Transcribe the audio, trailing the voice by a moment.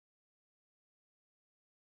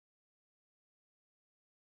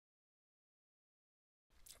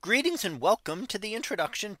Greetings and welcome to the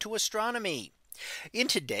introduction to astronomy. In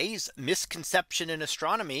today's misconception in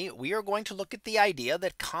astronomy, we are going to look at the idea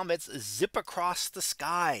that comets zip across the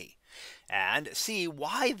sky and see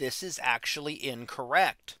why this is actually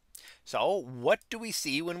incorrect. So what do we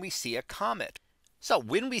see when we see a comet? So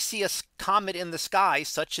when we see a comet in the sky,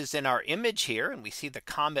 such as in our image here, and we see the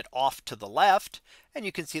comet off to the left, and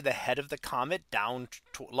you can see the head of the comet down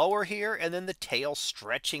lower here, and then the tail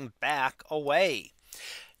stretching back away.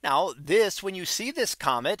 Now this, when you see this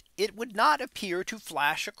comet, it would not appear to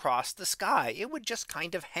flash across the sky. It would just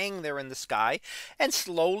kind of hang there in the sky and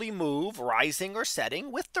slowly move, rising or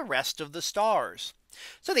setting with the rest of the stars.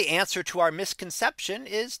 So the answer to our misconception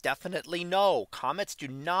is definitely no. Comets do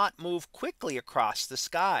not move quickly across the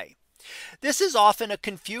sky. This is often a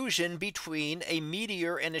confusion between a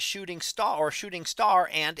meteor and a shooting star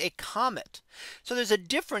and a comet. So there's a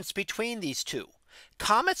difference between these two.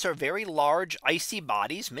 Comets are very large icy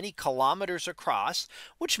bodies, many kilometers across,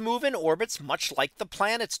 which move in orbits much like the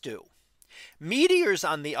planets do. Meteors,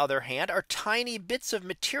 on the other hand, are tiny bits of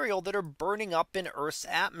material that are burning up in Earth's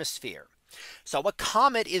atmosphere. So a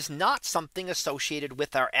comet is not something associated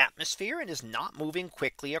with our atmosphere and is not moving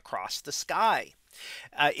quickly across the sky.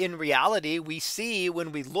 In reality, we see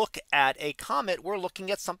when we look at a comet, we're looking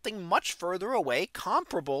at something much further away,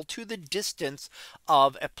 comparable to the distance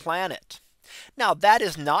of a planet. Now that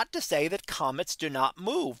is not to say that comets do not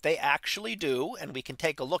move. They actually do. And we can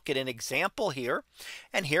take a look at an example here.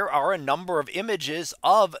 And here are a number of images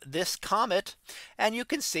of this comet. And you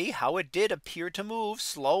can see how it did appear to move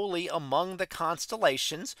slowly among the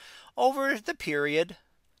constellations over the period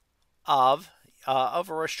of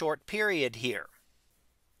over a short period here.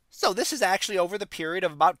 So this is actually over the period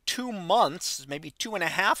of about 2 months, maybe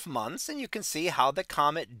 2.5 months. And you can see how the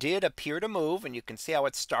comet did appear to move. And you can see how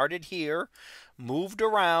it started here, moved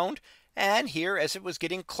around. And here, as it was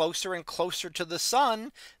getting closer and closer to the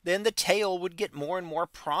sun, then the tail would get more and more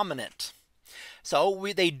prominent. So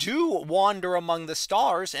they do wander among the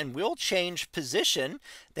stars and will change position.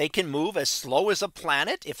 They can move as slow as a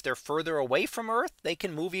planet. If they're further away from Earth, they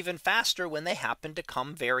can move even faster when they happen to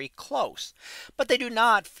come very close. But they do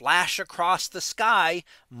not flash across the sky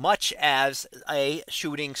much as a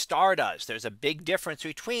shooting star does. There's a big difference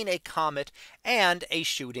between a comet and a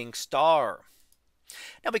shooting star.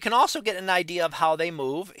 Now we can also get an idea of how they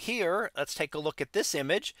move here. Let's take a look at this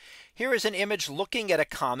image. Here is an image looking at a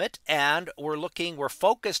comet, and we're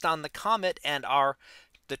focused on the comet and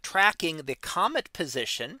tracking the comet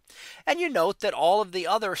position. And you note that all of the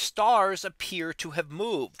other stars appear to have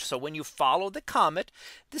moved. So when you follow the comet,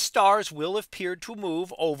 the stars will appear to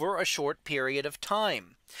move over a short period of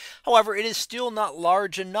time. However, it is still not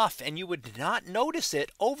large enough, and you would not notice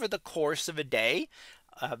it over the course of a day.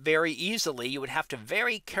 Very easily. You would have to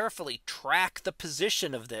very carefully track the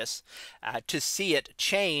position of this to see it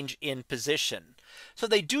change in position. So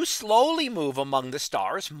they do slowly move among the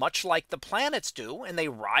stars, much like the planets do, and they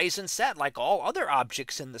rise and set like all other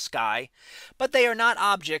objects in the sky. But they are not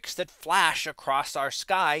objects that flash across our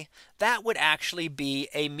sky. That would actually be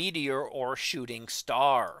a meteor or shooting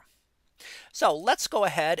star. So let's go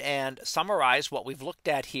ahead and summarize what we've looked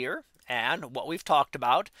at here. And what we've talked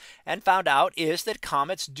about and found out is that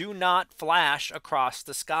comets do not flash across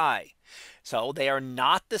the sky. So they are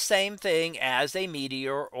not the same thing as a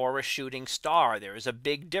meteor or a shooting star. There is a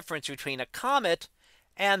big difference between a comet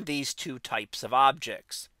and these two types of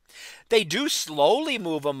objects. They do slowly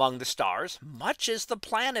move among the stars, much as the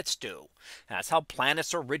planets do. That's how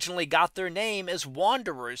planets originally got their name, as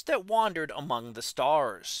wanderers that wandered among the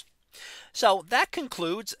stars. So that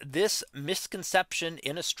concludes this misconception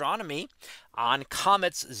in astronomy on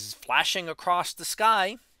comets flashing across the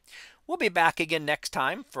sky. We'll be back again next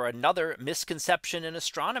time for another misconception in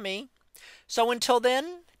astronomy. So until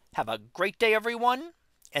then, have a great day, everyone,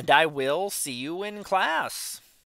 and I will see you in class.